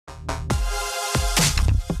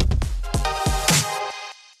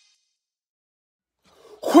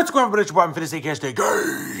What's going on, It's your boy, Fitness Hashtag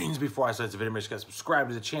Gains. Before I start the video, make sure you guys subscribe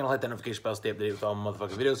to the channel, hit that notification bell, stay up to date with all my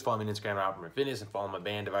motherfucking videos. Follow me on Instagram at opperman fitness, and follow my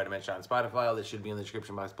band Divide Dimension on Spotify. All that should be in the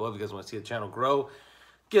description box below. If you guys want to see the channel grow,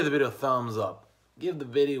 give the video a thumbs up. Give the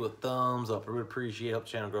video a thumbs up. I would appreciate it. Help the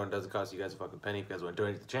channel grow, and it doesn't cost you guys a fucking penny. If you guys want to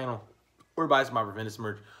donate to the channel, or buy some Opperman Fitness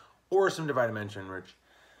merch, or some Divide Dimension merch,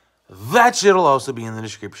 that shit will also be in the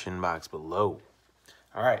description box below.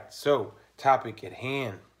 All right, so topic at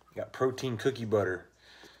hand. Got protein cookie butter.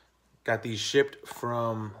 Got these shipped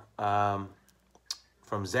from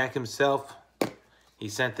Zach himself. He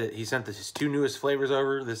sent his two newest flavors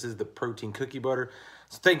over. This is the protein cookie butter.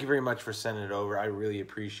 So thank you very much for sending it over. I really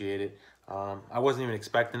appreciate it. I wasn't even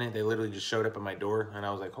expecting it. They literally just showed up at my door, and I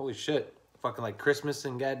was like, holy shit. Fucking like Christmas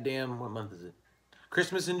and goddamn, what month is it?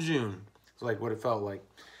 Christmas in June. It's like what it felt like.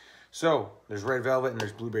 So there's red velvet and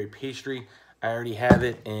there's blueberry pastry. I already have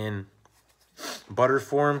it in butter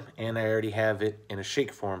form, and I already have it in a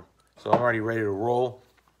shake form. So I'm already ready to roll.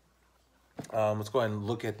 Let's go ahead and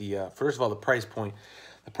look at the, first of all, the price point.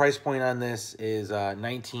 The price point on this is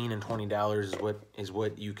 $19 and $20 is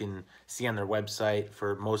what you can see on their website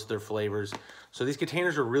for most of their flavors. So these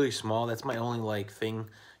containers are really small. That's my only like thing.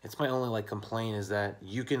 It's my only like complaint is that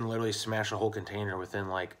you can literally smash a whole container within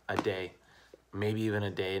like a day, maybe even a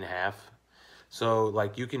day and a half. So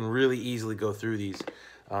like you can really easily go through these.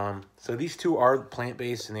 So these two are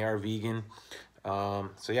plant-based and they are vegan.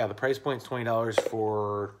 So yeah, the price point is $20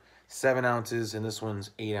 for 7 ounces, and this one's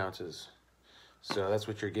 8 ounces. So that's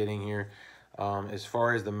what you're getting here. As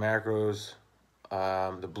far as the macros,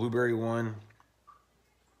 the blueberry one,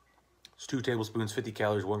 it's 2 tablespoons, 50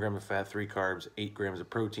 calories, 1 gram of fat, 3 carbs, 8 grams of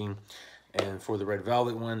protein. And for the red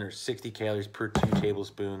velvet one, there's 60 calories per 2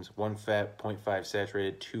 tablespoons, 1 fat, 0.5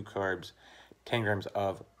 saturated, 2 carbs, 10 grams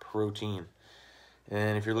of protein.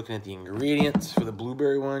 And if you're looking at the ingredients for the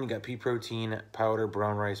blueberry one, you got pea protein powder,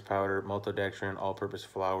 brown rice powder, maltodextrin, all-purpose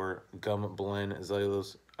flour, gum blend,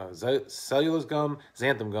 cellulose gum,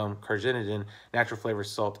 xanthan gum, carcinogen, natural flavor,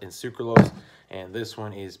 salt, and sucralose. And this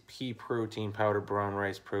one is pea protein powder, brown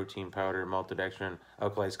rice protein powder, maltodextrin,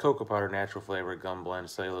 alkalized cocoa powder, natural flavor, gum blend,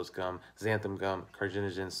 cellulose gum, xanthan gum,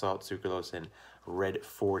 carcinogen, salt, sucralose, and red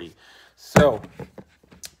 40. So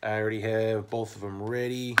I already have both of them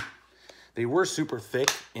ready. They were super thick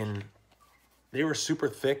with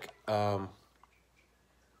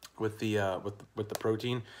the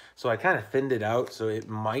protein, so I kind of thinned it out, so it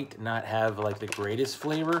might not have like the greatest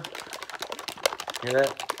flavor. Hear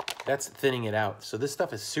that? That's thinning it out. So this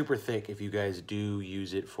stuff is super thick if you guys do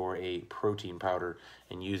use it for a protein powder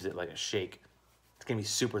and use it like a shake. It's gonna be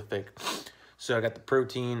super thick. So I got the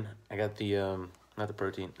protein, I got the not the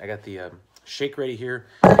protein, I got the shake ready here,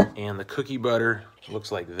 and the cookie butter looks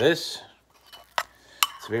like this.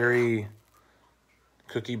 It's very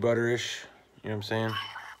cookie butter-ish, you know what I'm saying?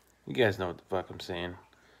 You guys know what the fuck I'm saying.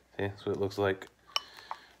 See, that's what it looks like.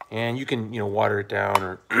 And you can, you know, water it down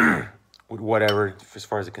or whatever as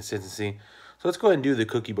far as the consistency. So let's go ahead and do the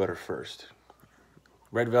cookie butter first.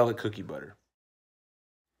 Red velvet cookie butter.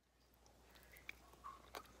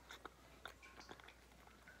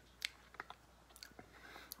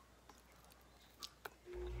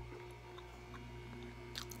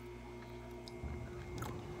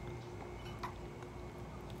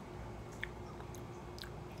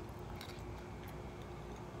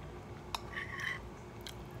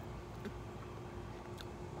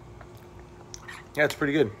 Yeah, it's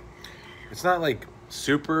pretty good. It's not like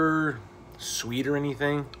super sweet or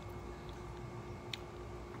anything.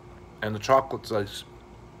 And the chocolate's like,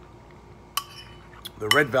 the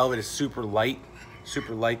red velvet is super light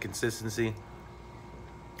consistency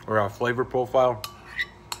or a flavor profile.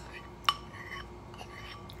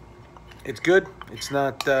 It's good. It's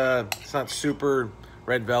not super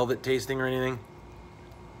red velvet tasting or anything,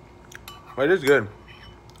 but it is good.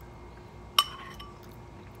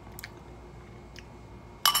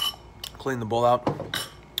 Clean the bowl out.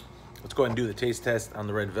 Let's go ahead and do the taste test on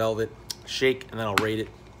the red velvet shake, and then I'll rate it.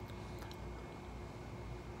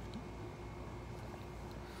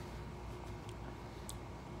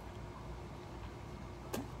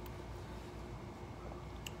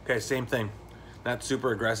 Okay, same thing. Not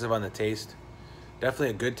super aggressive on the taste.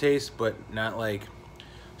 Definitely a good taste, but not like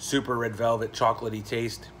super red velvet chocolatey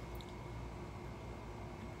taste.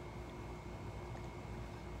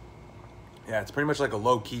 Yeah, it's pretty much like a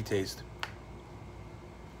low-key taste.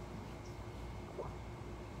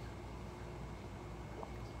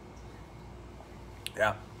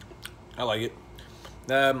 Yeah, I like it.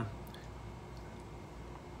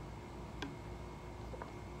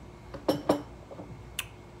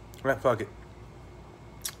 Fuck it.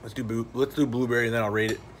 Let's do blueberry and then I'll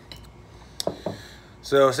rate it.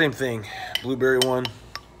 So same thing, blueberry one.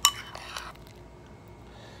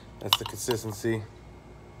 That's the consistency.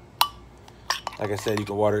 Like I said, you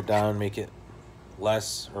can water it down, make it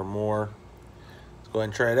less or more. Let's go ahead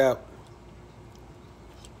and try it out.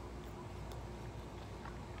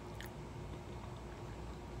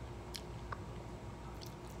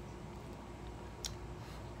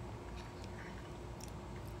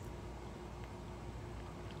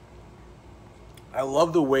 I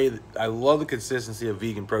love the consistency of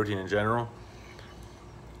vegan protein in general.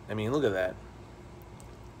 I mean, look at that.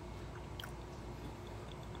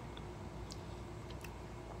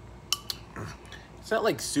 It's not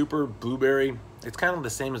like super blueberry. It's kind of the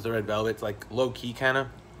same as the red velvet. It's like low key kind of.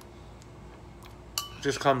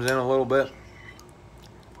 Just comes in a little bit.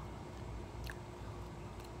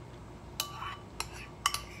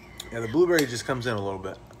 Yeah, the blueberry just comes in a little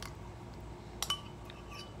bit.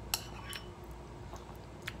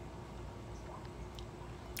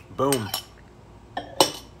 Boom. All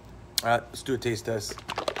right, let's do a taste test.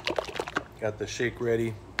 Got the shake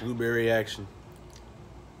ready, blueberry action.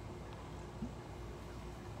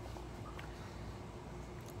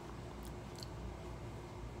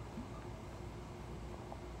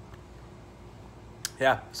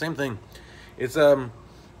 Yeah, same thing. It's a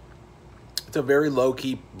very low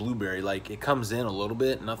key blueberry. Like it comes in a little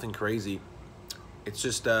bit, nothing crazy. It's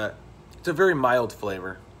just it's a very mild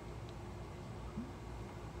flavor.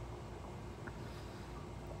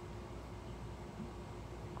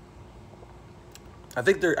 I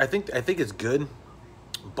think it's good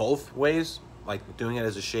both ways, like doing it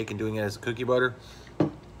as a shake and doing it as a cookie butter.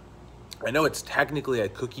 I know it's technically a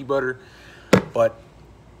cookie butter, but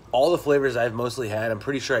all the flavors I've mostly had, I'm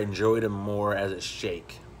pretty sure I enjoyed them more as a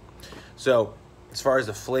shake. So as far as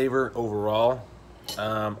the flavor overall,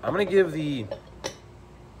 I'm gonna give the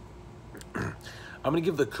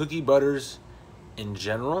cookie butters in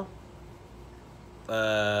general,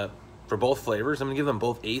 for both flavors, I'm gonna give them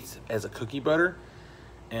both 8s as a cookie butter.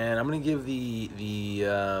 And I'm gonna give the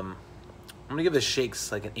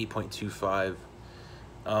shakes like an 8.25.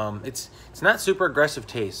 It's not super aggressive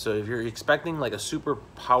taste, so if you're expecting like a super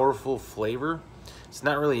powerful flavor, it's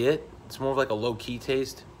not really it. It's more of like a low-key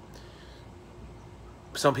taste.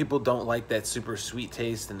 Some people don't like that super sweet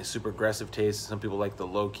taste and the super aggressive taste. Some people like the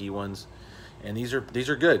low-key ones, and these are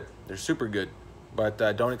good. They're super good, but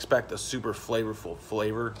don't expect a super flavorful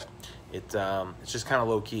flavor. It's just kind of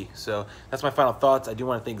low-key. So that's my final thoughts. I do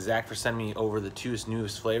want to thank Zach for sending me over the 2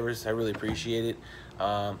 newest flavors. I really appreciate it.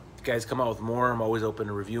 If you guys come out with more, I'm always open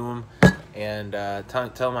to review them and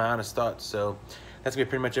tell my honest thoughts. So that's gonna be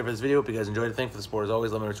pretty much it for this video. Hope you guys enjoyed it. Thanks for the support as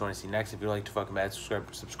always. Let me know what you want to see next. If you'd like to fucking bad,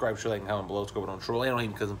 subscribe, share, like, and comment below. Scroll down, troll. I don't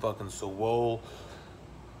even because I'm fucking so swole.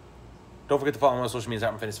 Don't forget to follow me on social media,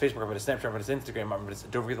 Fitness, Facebook, Snapchat, Instagram.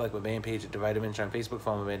 Don't forget to like my band page at Divitamin on Facebook.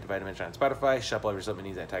 Follow my band Divitamin on Spotify. Shop all your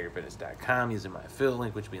supplement needs at tigerfitness.com using my affiliate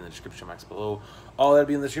link, which will be in the description box below. All that'll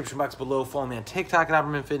be in the description box below. Follow me on TikTok at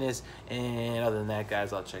Opperman Fitness. And other than that,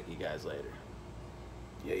 guys, I'll check you guys later.